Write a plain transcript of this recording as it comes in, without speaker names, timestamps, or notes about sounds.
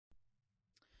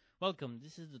Welcome.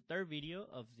 This is the third video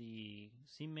of the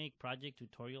CMake project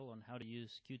tutorial on how to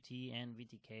use Qt and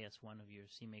VTK as one of your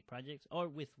CMake projects, or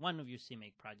with one of your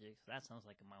CMake projects. That sounds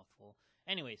like a mouthful.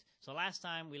 Anyways, so last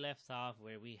time we left off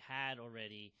where we had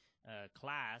already a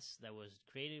class that was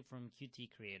created from Qt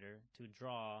Creator to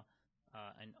draw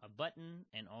a button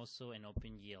and also an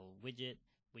OpenGL widget,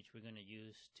 which we're going to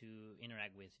use to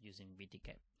interact with using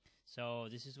VTK. So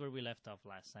this is where we left off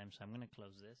last time, so I'm going to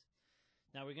close this.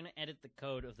 Now we're going to edit the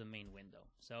code of the main window.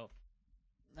 So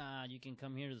you can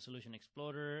come here to the Solution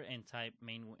Explorer and type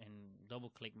main and double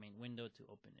click main window to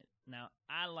open it. Now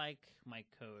I like my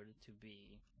code to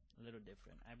be a little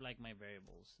different. I like my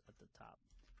variables at the top.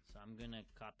 So I'm going to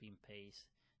copy and paste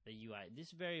the UI.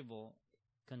 This variable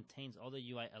contains all the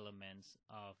UI elements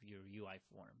of your UI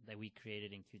form that we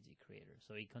created in Qt Creator.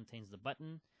 So it contains the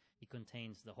button, it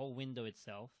contains the whole window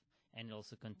itself, and it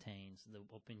also contains the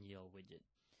OpenGL widget.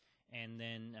 And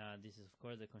then this is, of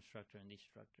course, the constructor and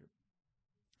destructor.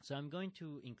 So I'm going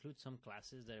to include some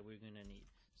classes that we're going to need.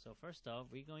 So first off,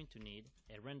 we're going to need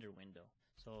a render window.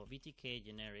 So VTK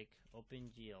generic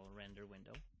OpenGL render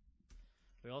window.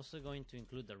 We're also going to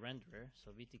include the renderer,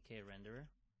 so VTK renderer.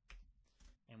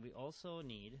 And we also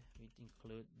need to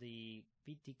include the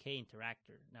VTK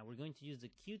interactor. Now we're going to use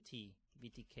the Qt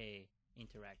VTK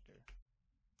interactor.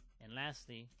 And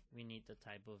lastly, we need the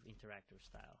type of interactor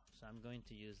style. So I'm going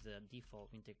to use the default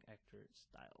interactor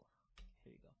style.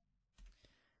 Here you go.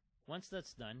 Once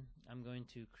that's done, I'm going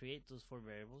to create those 4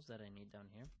 variables that I need down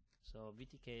here. So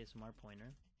VTK is smart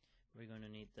pointer. We're going to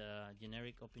need the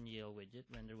generic OpenGL widget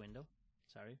render window.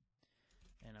 Sorry.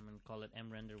 And I'm going to call it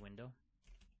mRender window.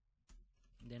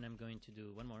 Then I'm going to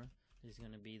do one more. This is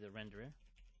going to be the renderer.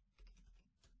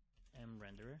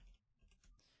 mRenderer.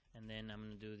 And then I'm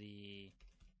going to do the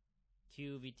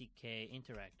QVTK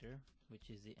interactor, which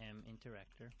is the M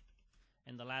interactor,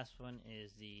 and the last one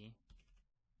is the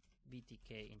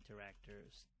VTK interactor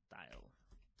style,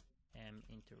 M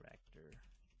interactor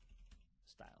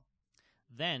style.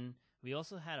 Then we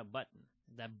also had a button.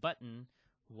 That button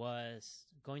was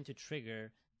going to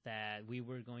trigger that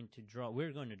we're going to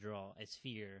draw a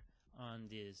sphere on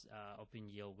this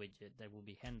OpenGL widget that will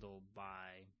be handled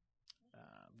by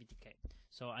VTK.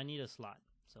 So I need a slot.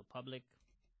 So public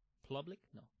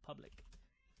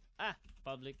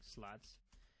slots,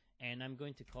 and I'm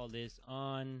going to call this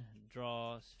on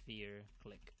draw sphere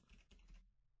click.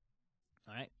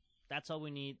 Alright, that's all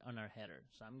we need on our header,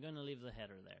 so I'm going to leave the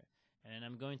header there, and then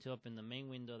I'm going to open the main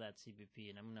window, that CPP,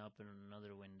 and I'm going to open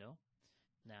another window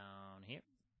down here.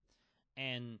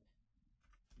 And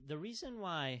the reason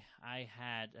why I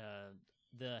had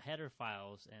the header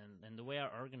files and the way I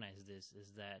organize this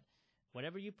is that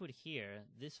whatever you put here,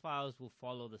 these files will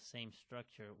follow the same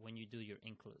structure when you do your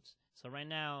includes. So right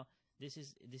now, this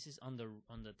is on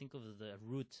the think of the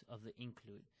root of the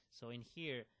include. So in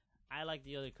here, I like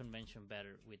the other convention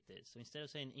better with this. So instead of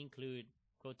saying include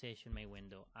quotation main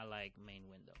window, I like main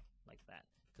window like that,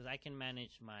 because I can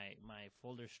manage my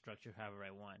folder structure however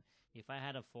I want. If I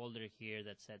had a folder here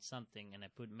that said something and I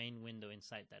put main window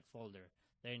inside that folder,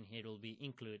 then it will be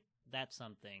include that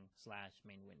something /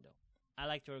 main window. I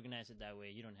like to organize it that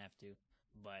way. You don't have to,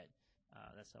 but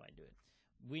that's how I do it.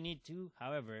 We need to,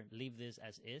 however, leave this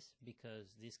as is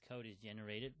because this code is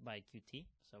generated by Qt,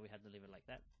 so we have to leave it like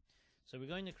that. So we're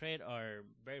going to create our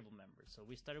variable members. So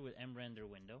we started with mRender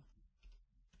window,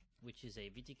 which is a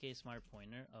VTK smart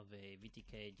pointer of a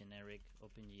VTK generic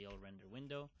OpenGL render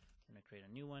window. I'm going to create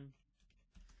a new one.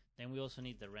 Then we also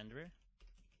need the renderer,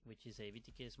 which is a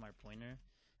VTK smart pointer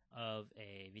of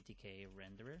a VTK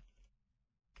renderer.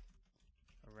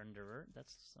 That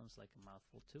sounds like a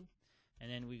mouthful too.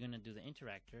 And then we're going to do the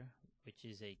interactor, which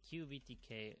is a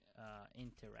QVTK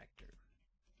interactor.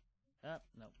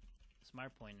 No,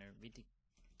 smart pointer,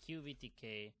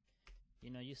 QVTK. You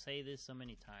know, you say this so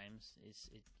many times,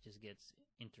 it just gets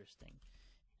interesting.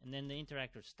 And then the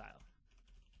interactor style,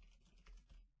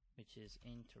 which is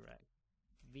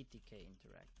VTK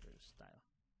interactor style.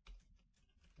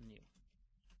 New.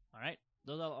 All right,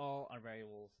 those are all our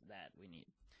variables that we need.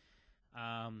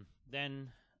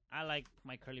 Then I like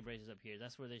my curly braces up here.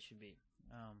 That's where they should be.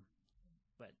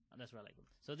 But that's where I like them.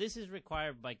 So this is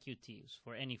required by Qt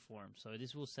for any form. So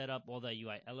this will set up all the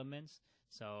UI elements.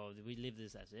 So we leave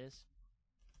this as is.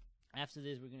 After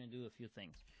this, we're going to do a few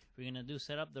things. We're going to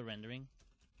set up the rendering.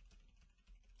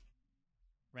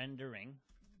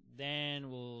 Then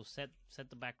we'll set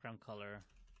the background color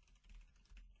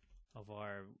of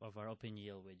our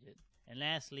OpenGL widget. And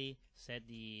lastly, set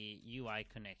the UI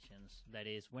connections. That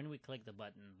is, when we click the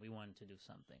button, we want to do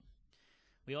something.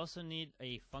 We also need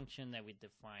a function that we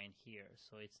define here.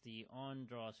 So it's the on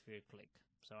draw sphere click.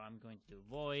 So I'm going to do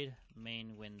void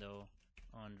main window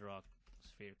on draw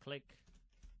sphere click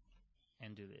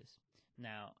and do this.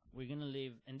 Now we're gonna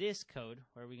leave in this code.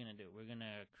 What are we gonna do? We're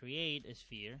gonna create a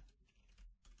sphere.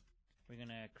 We're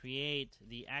gonna create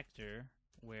the actor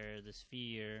where the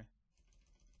sphere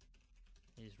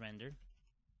is rendered,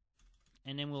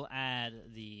 and then we'll add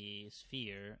the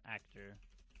sphere actor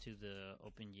to the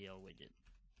OpenGL widget.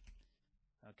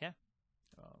 Okay,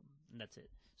 that's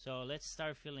it. So let's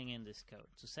start filling in this code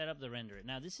to set up the renderer.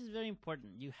 Now this is very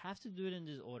important. You have to do it in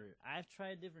this order. I've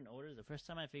tried different orders. The first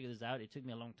time I figured this out, it took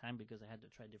me a long time because I had to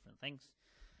try different things.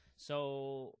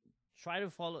 So try to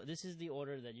follow. This is the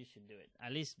order that you should do it.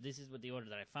 At least this is what the order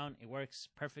that I found. It works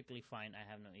perfectly fine. I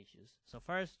have no issues. So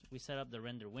first we set up the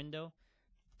render window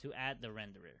to add the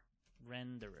renderer.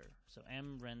 So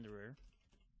M renderer,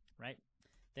 right?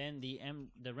 Then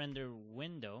the render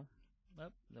window,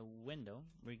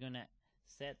 we're gonna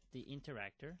set the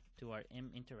interactor to our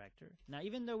M interactor. Now,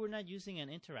 even though we're not using an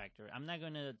interactor, I'm not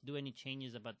gonna do any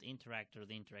changes about the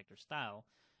interactor style.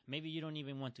 Maybe you don't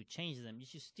even want to change them. You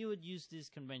should still use this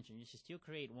convention. You should still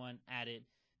create one, add it,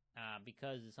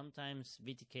 because sometimes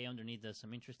VTK underneath does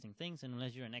some interesting things, and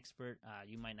unless you're an expert,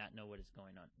 you might not know what is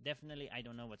going on. Definitely, I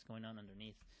don't know what's going on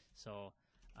underneath, so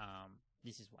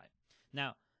this is why.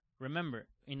 Now, remember,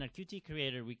 in our Qt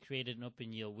creator, we created an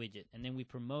OpenGL widget, and then we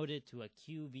promoted to a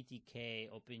QVTK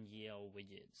OpenGL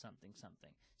widget, something.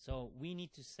 So we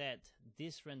need to set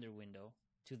this render window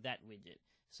to that widget.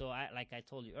 So like I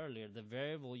told you earlier, the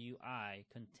variable UI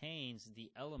contains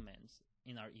the elements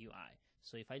in our UI.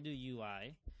 So if I do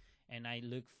UI, and I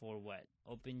look for what?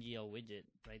 OpenGL widget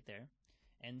right there.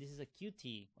 And this is a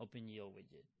Qt OpenGL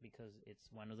widget because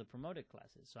it's one of the promoted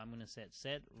classes. So I'm going to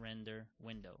set render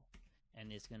window,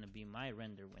 and it's going to be my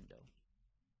render window.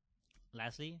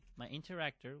 Lastly, my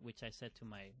interactor, which I set to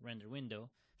my render window,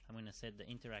 I'm going to set the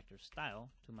interactor style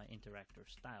to my interactor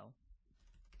style.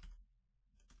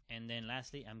 And then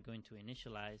lastly, I'm going to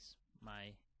initialize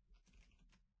my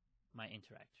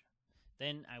interactor.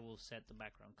 Then I will set the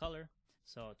background color.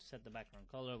 So to set the background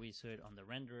color, we set on the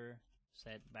renderer,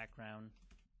 set background,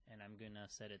 and I'm gonna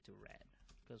set it to red,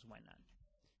 because why not?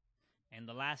 And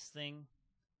the last thing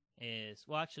is,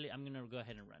 well, actually, I'm gonna go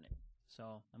ahead and run it.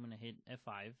 So I'm gonna hit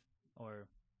F5, or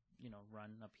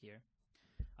run up here.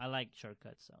 I like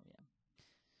shortcuts, so yeah.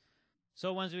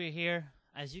 So once we're here,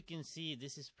 as you can see,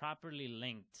 this is properly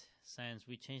linked since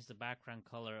we changed the background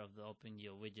color of the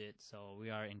OpenGL widget, so we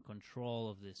are in control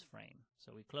of this frame.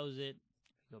 So we close it,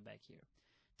 we go back here.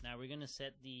 Now we're gonna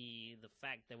set the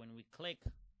fact that when we click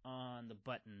on the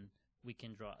button, we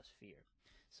can draw a sphere.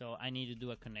 So I need to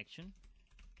do a connection.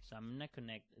 So I'm gonna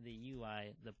connect the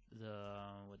UI, the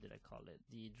what did I call it?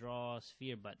 The draw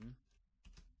sphere button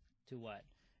to what?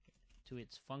 To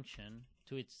its function,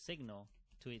 to its signal,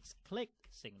 to its click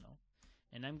signal.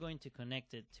 And I'm going to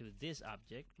connect it to this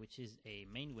object, which is a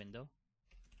main window.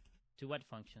 To what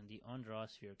function? The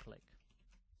onDrawSphere click.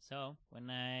 So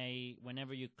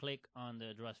whenever you click on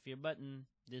the draw sphere button,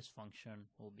 this function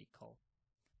will be called.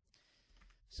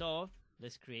 So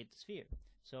let's create the sphere.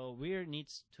 So we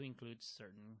needs to include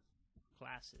certain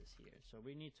classes here. So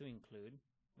we need to include,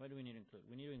 what do we need to include?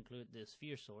 We need to include the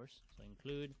sphere source. So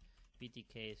include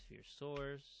VTK sphere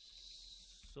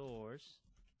source.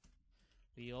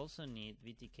 We also need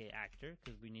VTK actor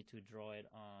because we need to draw it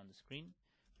on the screen.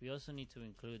 We also need to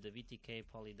include the VTK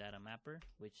polydata mapper,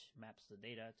 which maps the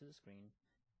data to the screen,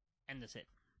 and that's it.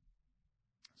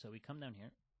 So we come down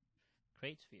here,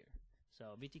 create sphere.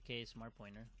 So VTK smart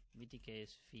pointer, VTK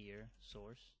sphere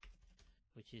source,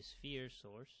 which is sphere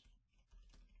source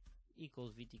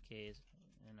equals VTK.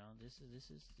 This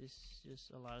is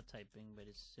just a lot of typing, but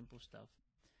it's simple stuff.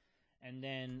 And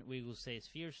then we will say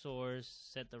sphere source,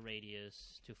 set the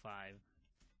radius to 5,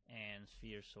 and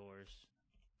sphere source.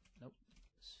 The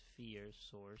sphere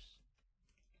source.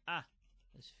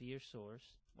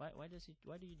 Why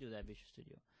do you do that, Visual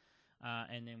Studio?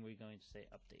 And then we're going to say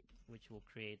update, which will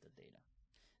create the data.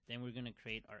 Then we're going to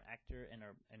create our actor and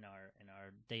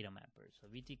our data mapper. So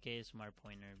VTK smart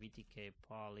pointer, VTK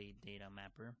poly data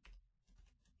mapper.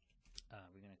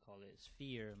 We're going to call it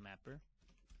sphere mapper.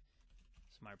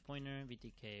 Smart pointer,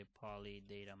 VTK poly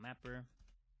data mapper.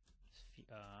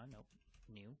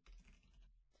 New.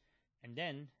 And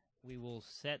then we will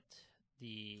set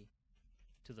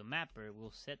to the mapper,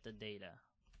 we'll set the data.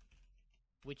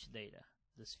 Which data?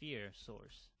 The sphere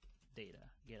source data,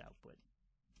 get output.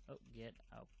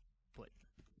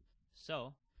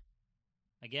 So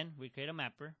again, we create a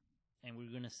mapper, and we're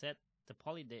going to set the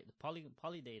poly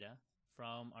data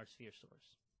from our sphere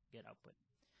source, get output.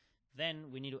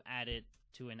 Then we need to add it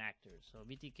to an actor. So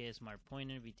VTK smart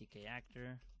pointer, VTK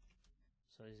actor,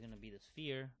 So it's going to be the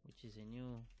sphere, which is a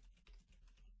new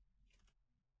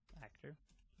actor,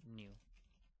 new,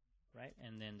 right?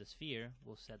 And then the sphere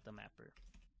will set the mapper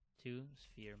to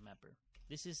sphere mapper.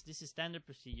 This is standard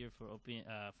procedure for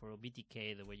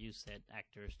BTK, the way you set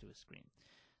actors to a screen.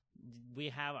 We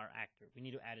have our actor. We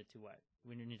need to add it to what?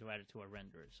 We need to add it to our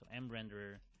renderer. So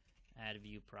mRenderer, add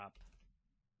view prop,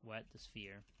 what? The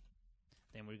sphere.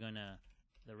 Then we're gonna,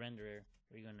 the renderer,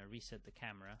 we're gonna reset the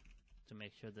camera to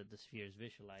make sure that the sphere is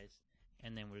visualized,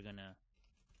 and then we're gonna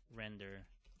render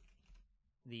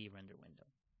the render window.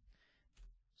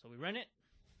 So we run it.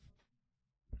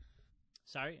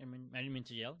 Sorry, I didn't mean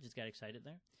to yell. Just got excited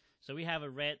there. So we have a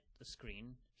red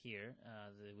screen here.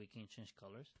 We can change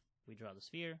colors. We draw the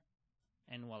sphere,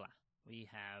 and voila, we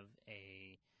have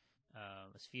a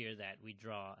sphere that we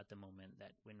draw at the moment.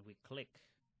 That when we click,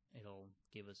 it'll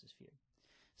give us a sphere.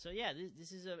 So yeah,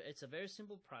 this is it's a very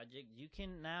simple project. You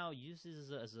can now use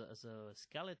this as a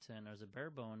skeleton or as a bare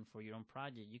bone for your own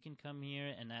project. You can come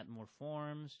here and add more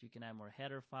forms. You can add more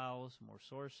header files, more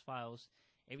source files.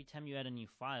 Every time you add a new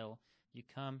file, you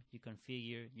come, you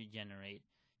configure, you generate.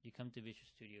 You come to Visual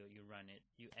Studio, you run it,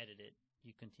 you edit it,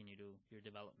 you continue to your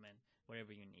development,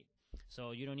 whatever you need.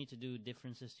 So you don't need to do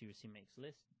differences to your CMake's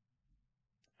list.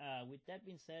 With that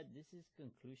being said, this is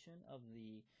conclusion of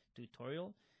the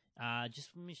tutorial.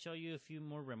 Just let me show you a few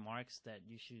more remarks that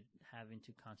you should have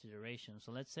into consideration.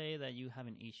 So let's say that you have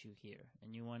an issue here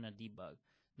and you want to debug.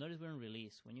 Notice we're in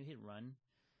release. When you hit run,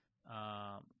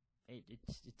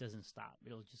 it doesn't stop.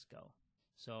 It'll just go.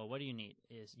 So what do you need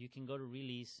is you can go to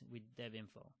release with dev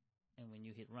info, and when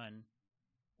you hit run,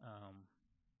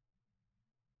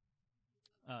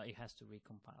 it has to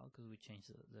recompile because we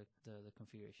changed the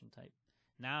configuration type.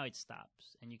 Now it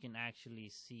stops, and you can actually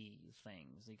see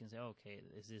things. You can say, okay,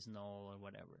 is this null or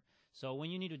whatever. So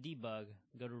when you need to debug,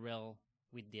 go to rel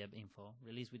with dev info,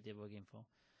 release with debug info.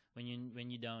 When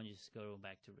you don't, just go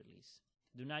back to release.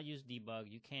 Do not use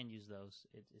debug. You can use those.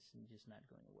 It's just not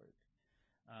going to work.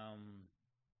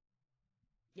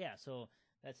 Yeah, so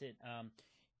that's it.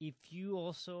 If you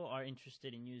also are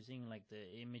interested in using like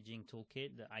the imaging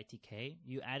toolkit, the ITK,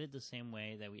 you add it the same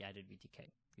way that we added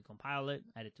VTK. You compile it,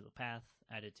 add it to the path,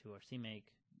 add it to our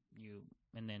CMake,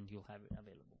 and then you'll have it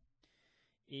available.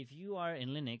 If you are in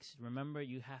Linux, remember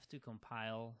you have to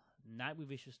compile not with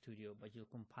Visual Studio, but you'll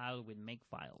compile with make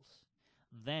files.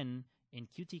 Then in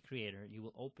Qt Creator, you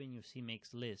will open your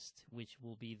CMake's list, which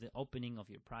will be the opening of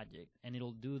your project, and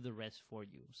it'll do the rest for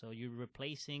you. So you're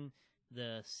replacing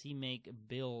the CMake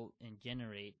build and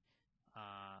generate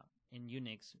in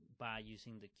Unix by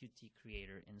using the Qt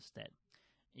Creator instead.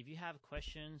 If you have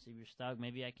questions, if you're stuck,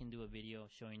 maybe I can do a video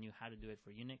showing you how to do it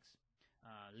for Unix.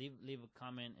 Leave a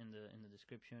comment in the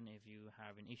description if you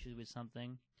have an issue with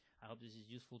something. I hope this is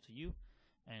useful to you,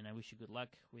 and I wish you good luck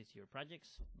with your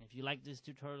projects. If you like this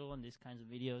tutorial and these kinds of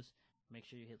videos, make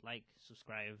sure you hit like,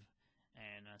 subscribe,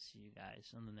 and I'll see you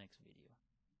guys on the next video.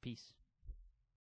 Peace.